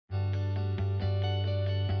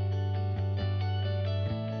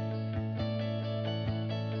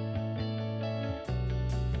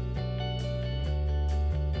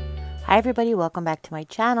Hi everybody, welcome back to my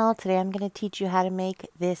channel. Today I'm going to teach you how to make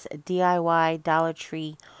this DIY Dollar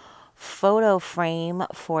Tree photo frame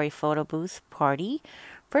for a photo booth party.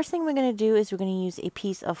 First thing we're going to do is we're going to use a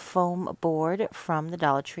piece of foam board from the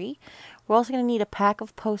Dollar Tree. We're also going to need a pack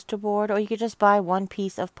of poster board, or you could just buy one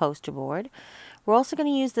piece of poster board. We're also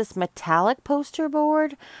going to use this metallic poster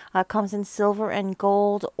board. It comes in silver and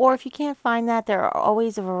gold, or if you can't find that, there are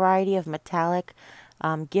always a variety of metallic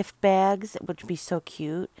gift bags, which would be so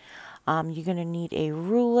cute. You're going to need a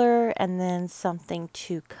ruler and then something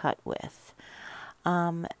to cut with.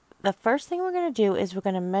 The first thing we're going to do is we're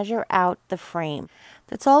going to measure out the frame.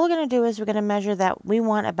 That's all we're going to do is we're going to measure that we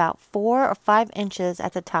want about 4 or 5 inches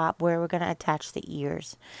at the top where we're going to attach the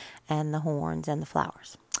ears and the horns and the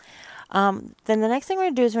flowers. Then the next thing we're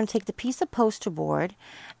going to do is we're going to take the piece of poster board,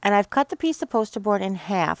 and I've cut the piece of poster board in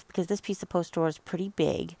half because this piece of poster board is pretty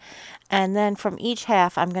big, and then from each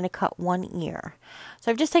half I'm going to cut one ear.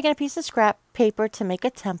 So I've just taken a piece of scrap paper to make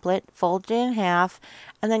a template, folded it in half,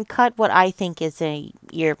 and then cut what I think is a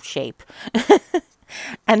ear shape.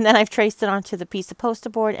 And then I've traced it onto the piece of poster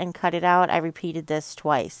board and cut it out. I repeated this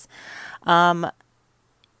twice.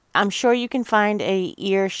 I'm sure you can find a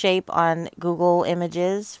ear shape on Google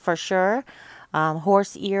Images for sure.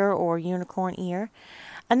 Horse ear or unicorn ear.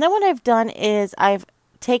 And then what I've done is I've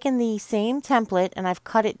taken the same template and I've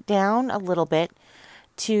cut it down a little bit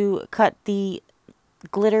to cut the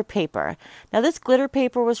glitter paper. Now this glitter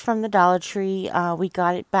paper was from the Dollar Tree. We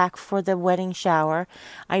got it back for the wedding shower.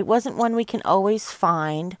 It wasn't one we can always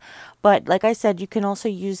find, but like I said, you can also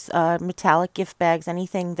use metallic gift bags,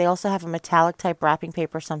 anything. They also have a metallic type wrapping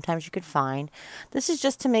paper sometimes you could find. This is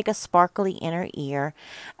just to make a sparkly inner ear.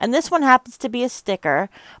 And this one happens to be a sticker,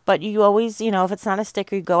 but you always, if it's not a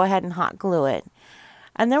sticker, you go ahead and hot glue it.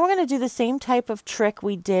 And then we're going to do the same type of trick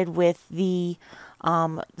we did with the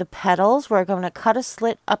petals. We're going to cut a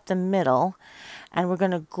slit up the middle, and we're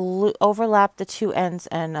going to overlap the two ends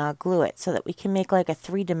and glue it so that we can make like a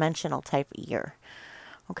 3-dimensional type ear.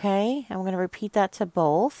 Okay, and we're going to repeat that to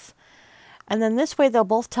both. And then this way they'll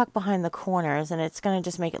both tuck behind the corners, and it's going to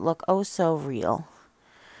just make it look oh so real.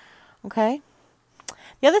 Okay.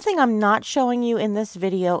 The other thing I'm not showing you in this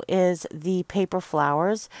video is the paper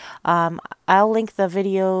flowers. I'll link the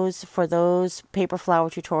videos for those paper flower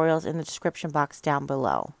tutorials in the description box down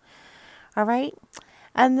below. All right.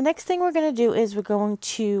 And the next thing we're going to do is we're going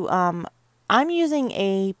to, I'm using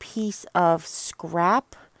a piece of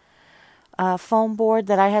scrap foam board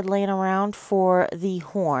that I had laying around for the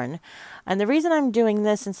horn. And the reason I'm doing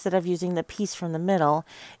this instead of using the piece from the middle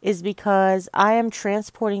is because I am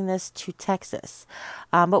transporting this to Texas.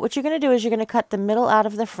 But what you're going to do is you're going to cut the middle out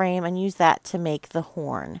of the frame and use that to make the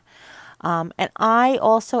horn. And I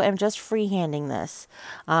also am just freehanding this.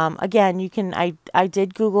 Again, you can, I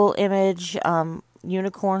did Google image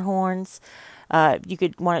unicorn horns. You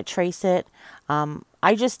could want to trace it.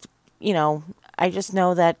 I just know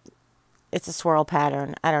that it's a swirl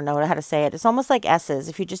pattern. I don't know how to say it. It's almost like S's.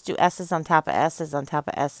 If you just do S's on top of S's on top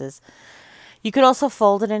of S's. You could also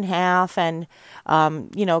fold it in half and,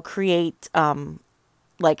 create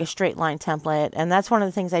like a straight line template. And that's one of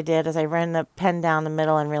the things I did is I ran the pen down the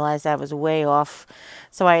middle and realized I was way off.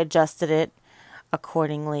 So I adjusted it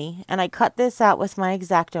accordingly. And I cut this out with my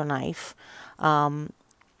X-Acto knife.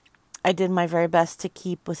 I did my very best to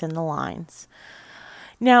keep within the lines.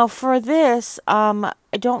 Now for this, I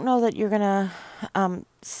don't know that you're going to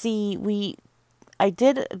see, I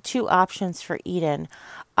did 2 options for Eden.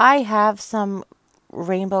 I have some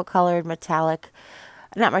rainbow colored metallic,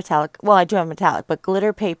 not metallic, well I do have metallic, but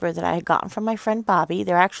glitter paper that I had gotten from my friend Bobby.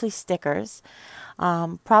 They're actually stickers,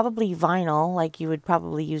 probably vinyl like you would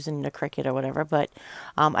probably use in the Cricut or whatever, but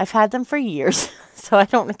I've had them for years, so I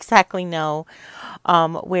don't exactly know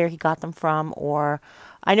where he got them from, or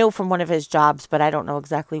I know from one of his jobs, but I don't know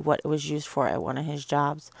exactly what it was used for at one of his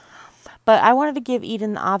jobs. But I wanted to give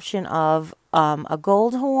Eden the option of a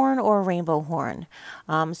gold horn or a rainbow horn.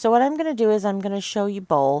 So what I'm going to do is I'm going to show you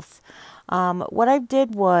both. What I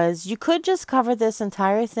did was you could just cover this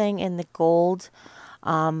entire thing in the gold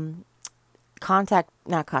not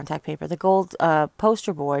contact paper, the gold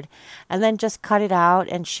poster board, and then just cut it out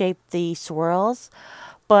and shape the swirls.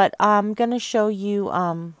 But I'm going to show you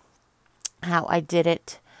how I did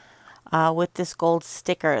it with this gold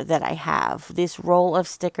sticker that I have. This roll of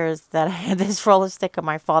stickers that I had, this roll of sticker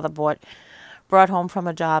my father brought home from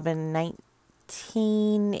a job in I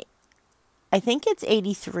think it's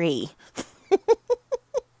 83.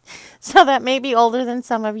 So that may be older than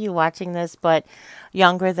some of you watching this, but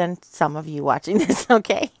younger than some of you watching this,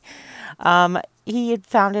 okay? He had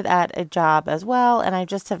found it at a job as well, and I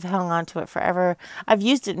just have hung on to it forever. I've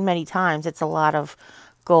used it many times. It's a lot of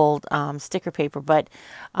gold sticker paper, but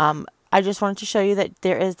I just wanted to show you that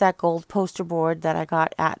there is that gold poster board that I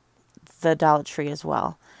got at the Dollar Tree as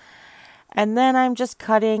well. And then I'm just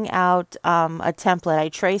cutting out a template. I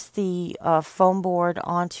traced the foam board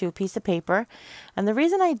onto a piece of paper. And the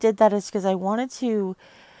reason I did that is because I wanted to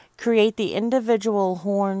create the individual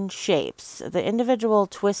horn shapes, the individual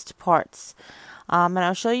twist parts. And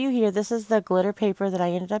I'll show you here. This is the glitter paper that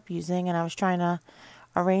I ended up using, and I was trying to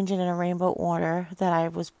arrange it in a rainbow order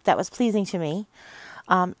that was pleasing to me.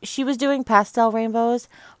 She was doing pastel rainbows,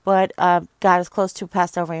 but got as close to a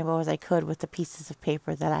pastel rainbow as I could with the pieces of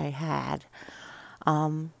paper that I had.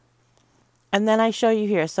 And then I show you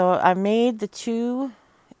here. So I made the two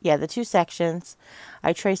sections.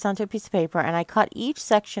 I traced onto a piece of paper, and I cut each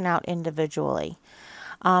section out individually.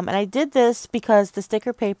 And I did this because the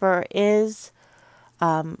sticker paper is,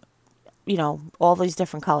 you know, all these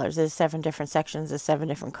different colors. There's 7 different sections. There's 7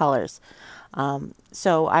 different colors.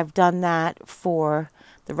 So I've done that for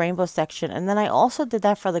the rainbow section, and then I also did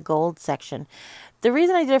that for the gold section. The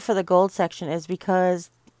reason I did it for the gold section is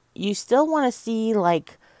because you still want to see,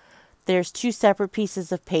 like, there's 2 separate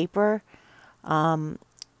pieces of paper when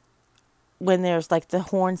there's like the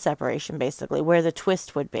horn separation, basically where the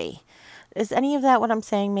twist would be. Is any of that what I'm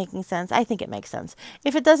saying making sense? I think it makes sense.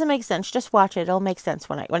 If it doesn't make sense, just watch it. It'll make sense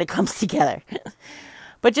when it comes together.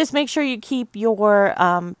 But just make sure you keep your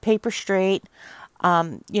paper straight.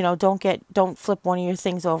 You know, don't flip one of your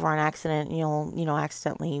things over on accident. You'll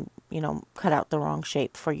accidentally, cut out the wrong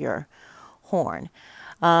shape for your horn.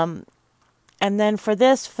 And then for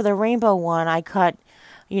the rainbow one, I cut,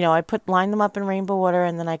 line them up in rainbow order,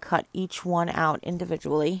 and then I cut each one out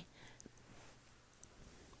individually.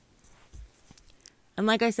 And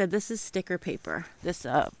like I said, this is sticker paper, this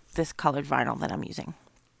colored vinyl that I'm using.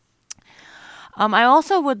 I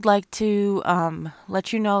also would like to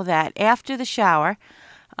let you know that after the shower,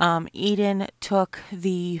 Eden took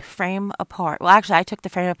the frame apart. Well, actually, I took the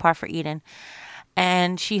frame apart for Eden,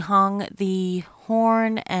 and she hung the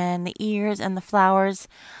horn and the ears and the flowers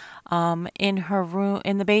in her room,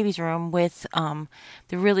 in the baby's room, with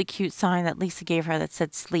the really cute sign that Lisa gave her that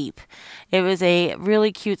said sleep. It was a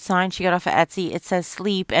really cute sign she got off of Etsy. It says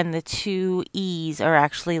sleep, and the 2 E's are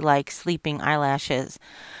actually like sleeping eyelashes.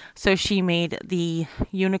 So she made the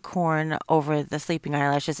unicorn over the sleeping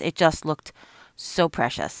eyelashes. It just looked so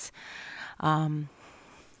precious.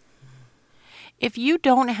 If you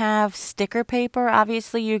don't have sticker paper,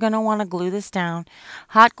 obviously you're going to want to glue this down.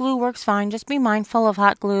 Hot glue works fine. Just be mindful of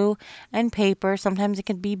hot glue and paper. Sometimes it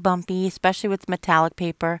can be bumpy, especially with metallic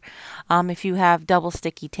paper. If you have double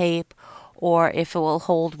sticky tape, or if it will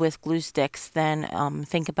hold with glue sticks, then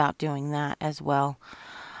think about doing that as well.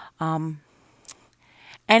 And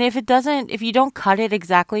if you don't cut it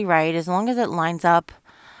exactly right, as long as it lines up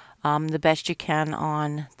the best you can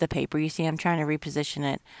on the paper. You see, I'm trying to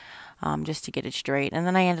reposition it just to get it straight. And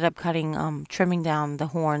then I ended up trimming down the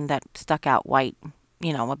horn that stuck out white.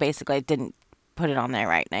 Basically I didn't put it on there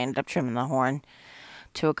right. And I ended up trimming the horn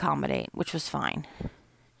to accommodate, which was fine.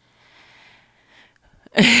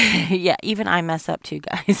 Yeah, even I mess up too,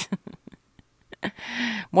 guys.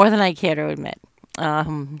 More than I care to admit.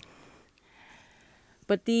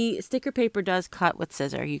 But the sticker paper does cut with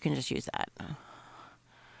scissor. You can just use that.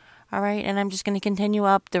 All right, and I'm just going to continue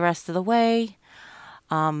up the rest of the way.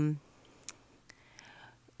 For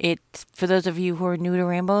those of you who are new to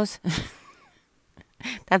rainbows,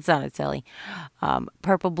 that sounded silly.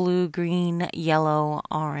 Purple, blue, green, yellow,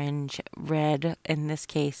 orange, red. In this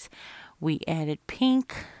case, we added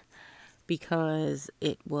pink because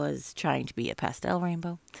it was trying to be a pastel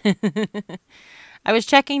rainbow. I was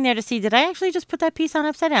checking there to see, did I actually just put that piece on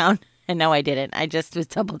upside down? And no, I didn't. I just was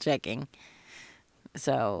double checking.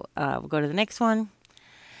 So we'll go to the next one.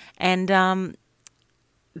 And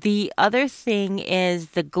the other thing is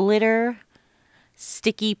the glitter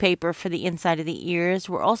sticky paper for the inside of the ears.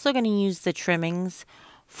 We're also going to use the trimmings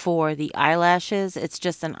for the eyelashes. It's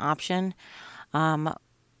just an option. I'm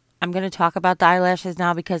going to talk about the eyelashes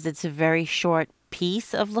now because it's a very short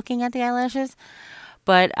piece of looking at the eyelashes.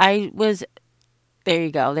 But there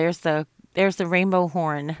you go. There's the rainbow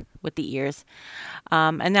horn with the ears.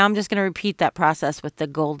 And now I'm just going to repeat that process with the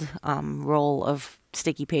gold roll of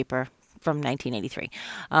sticky paper from 1983.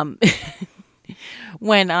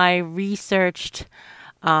 When I researched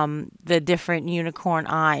the different unicorn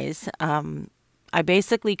eyes, I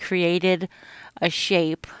basically created a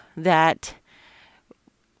shape that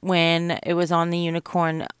when it was on the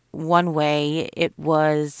unicorn one way, it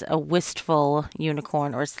was a wistful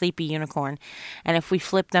unicorn or a sleepy unicorn. And if we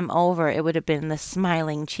flipped them over, it would have been the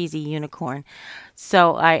smiling, cheesy unicorn.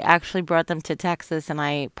 So I actually brought them to Texas and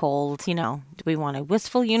I polled, do we want a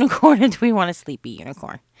wistful unicorn or do we want a sleepy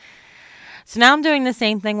unicorn? So now I'm doing the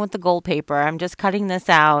same thing with the gold paper. I'm just cutting this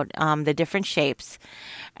out, the different shapes.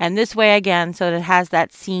 And this way again, so that it has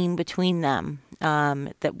that seam between them,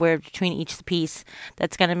 that we're between each piece,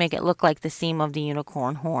 that's going to make it look like the seam of the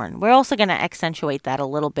unicorn horn. We're also going to accentuate that a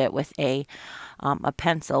little bit with a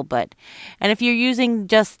pencil. And if you're using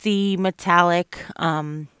just the metallic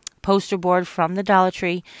poster board from the Dollar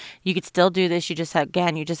Tree, you could still do this. You just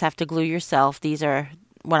have to glue yourself. These are,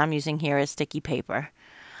 what I'm using here is sticky paper.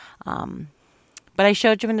 But I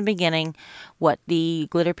showed you in the beginning what the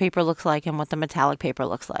glitter paper looks like and what the metallic paper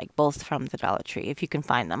looks like, both from the Dollar Tree, if you can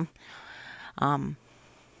find them.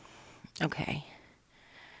 Okay.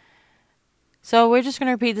 So we're just going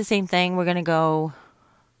to repeat the same thing. We're going to go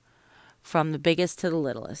from the biggest to the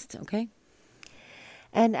littlest, okay?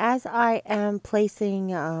 And as I am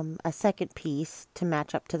placing a second piece to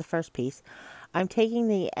match up to the first piece, I'm taking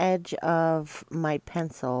the edge of my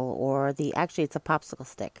pencil, or actually it's a popsicle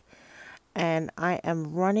stick, and I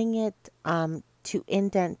am running it to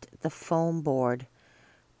indent the foam board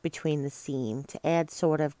between the seam to add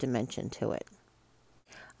sort of dimension to it.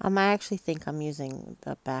 I actually think I'm using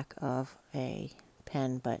the back of a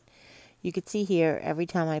pen, but you can see here, every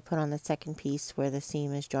time I put on the second piece where the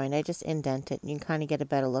seam is joined, I just indent it, and you can kind of get a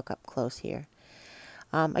better look up close here.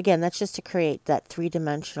 Again, that's just to create that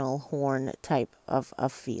three-dimensional horn type of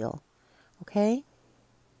feel. Okay?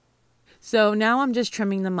 So now I'm just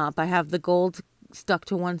trimming them up. I have the gold stuck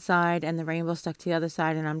to one side and the rainbow stuck to the other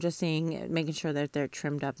side, and I'm just making sure that they're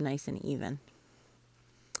trimmed up nice and even.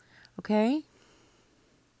 Okay?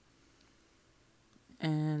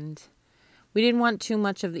 And we didn't want too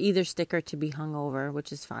much of either sticker to be hung over,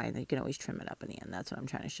 which is fine. You can always trim it up in the end. That's what I'm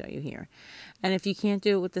trying to show you here. And if you can't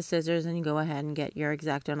do it with the scissors, then you go ahead and get your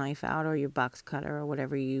X-Acto knife out, or your box cutter, or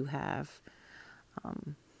whatever you have.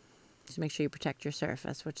 Just make sure you protect your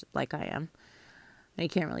surface, which, like I am. And you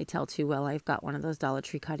can't really tell too well. I've got one of those Dollar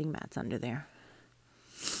Tree cutting mats under there.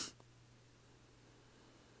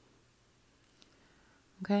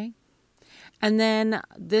 Okay. And then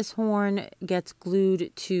this horn gets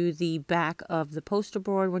glued to the back of the poster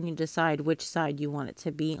board when you decide which side you want it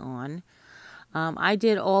to be on. I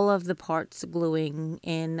did all of the parts gluing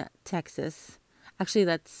in Texas. Actually,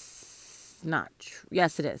 that's not true.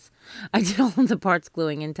 Yes, it is. I did all of the parts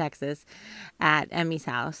gluing in Texas at Emmy's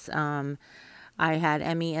house. I had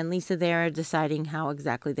Emmy and Lisa there deciding how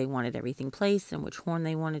exactly they wanted everything placed and which horn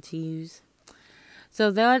they wanted to use. So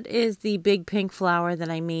that is the big pink flower that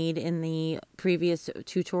I made in the previous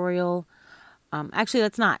tutorial. Actually,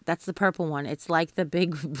 that's not. That's the purple one. It's like the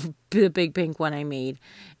big pink one I made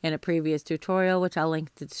in a previous tutorial, which I'll link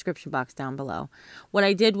to the description box down below. What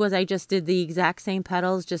I did was I just did the exact same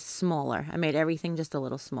petals, just smaller. I made everything just a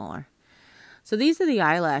little smaller. So these are the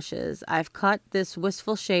eyelashes. I've cut this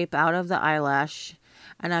wistful shape out of the eyelash,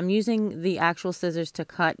 and I'm using the actual scissors to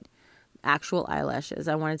cut actual eyelashes.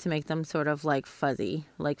 I wanted to make them sort of like fuzzy,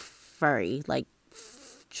 like furry, like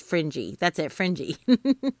fringy. That's it, fringy.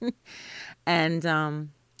 And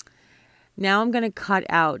now I'm going to cut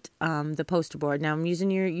out the poster board. Now I'm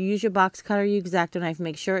using you use your box cutter, your X-Acto knife.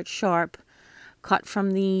 Make sure it's sharp. Cut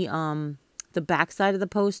from the back side of the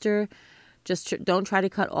poster. Just don't try to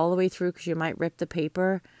cut all the way through because you might rip the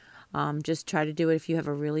paper. Just try to do it if you have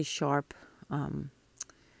a really sharp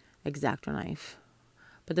X-Acto knife.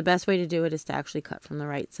 But the best way to do it is to actually cut from the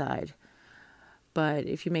right side. But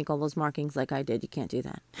if you make all those markings like I did, you can't do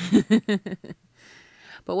that.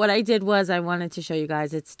 But what I did was I wanted to show you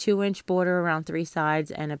guys, it's 2-inch border around 3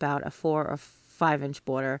 sides and about a 4 or 5-inch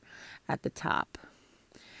border at the top.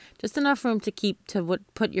 Just enough room to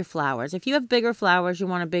put your flowers. If you have bigger flowers, you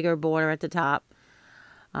want a bigger border at the top.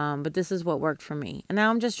 But this is what worked for me. And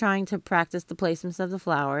now I'm just trying to practice the placements of the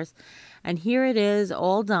flowers. And here it is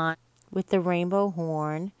all done with the rainbow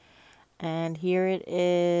horn. And here it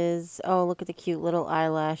is. Oh, look at the cute little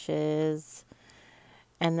eyelashes.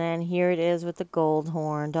 And then here it is with the gold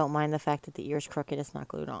horn. Don't mind the fact that the ear's crooked. It's not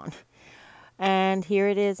glued on. And here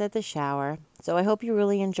it is at the shower. So I hope you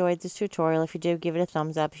really enjoyed this tutorial. If you did, give it a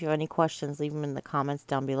thumbs up. If you have any questions, leave them in the comments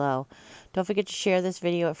down below. Don't forget to share this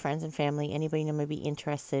video with friends and family. Anybody who may be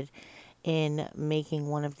interested in making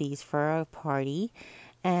one of these for a party.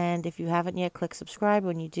 And if you haven't yet, click subscribe.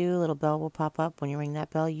 When you do, a little bell will pop up. When you ring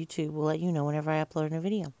that bell, YouTube will let you know whenever I upload a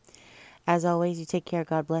video. As always, you take care.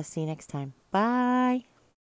 God bless. See you next time. Bye.